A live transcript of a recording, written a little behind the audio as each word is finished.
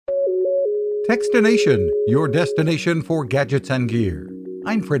Techstination, your destination for gadgets and gear.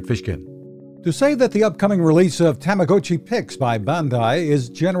 I'm Fred Fishkin. To say that the upcoming release of Tamagotchi Pix by Bandai is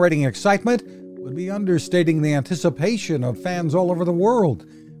generating excitement would be understating the anticipation of fans all over the world.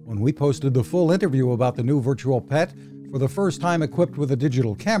 When we posted the full interview about the new virtual pet, for the first time equipped with a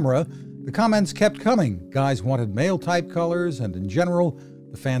digital camera, the comments kept coming. Guys wanted male-type colors, and in general,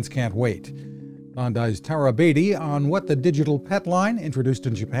 the fans can't wait. Bandai's Tara Beatty on what the digital pet line, introduced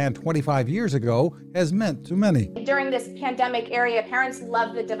in Japan 25 years ago, has meant to many. During this pandemic era, parents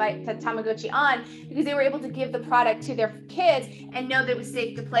loved the device, the Tamagotchi on, because they were able to give the product to their kids and know that it was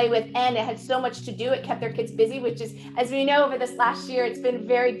safe to play with, and it had so much to do. It kept their kids busy, which is, as we know, over this last year, it's been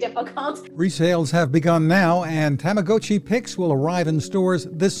very difficult. Resales have begun now, and Tamagotchi Pix will arrive in stores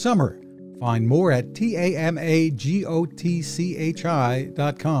this summer. Find more at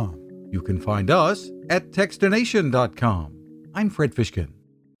tamagotchi.com. You can find us at Techstination.com. I'm Fred Fishkin.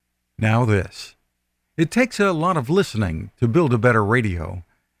 Now this. It takes a lot of listening to build a better radio,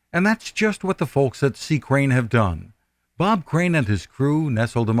 and that's just what the folks at C. Crane have done. Bob Crane and his crew,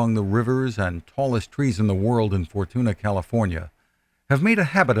 nestled among the rivers and tallest trees in the world in Fortuna, California, have made a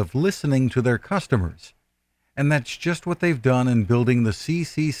habit of listening to their customers. And that's just what they've done in building the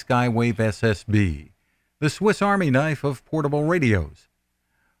CC Skywave SSB, the Swiss Army knife of portable radios.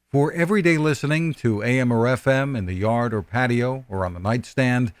 For everyday listening to AM or FM in the yard or patio or on the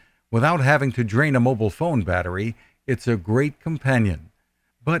nightstand without having to drain a mobile phone battery, it's a great companion.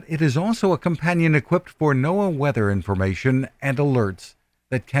 But it is also a companion equipped for NOAA weather information and alerts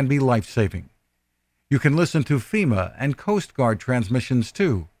that can be life-saving. You can listen to FEMA and Coast Guard transmissions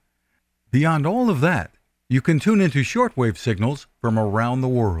too. Beyond all of that, you can tune into shortwave signals from around the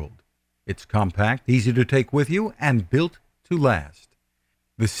world. It's compact, easy to take with you, and built to last.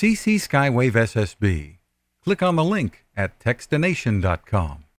 The CC Skywave SSB. Click on the link at Techstination.com.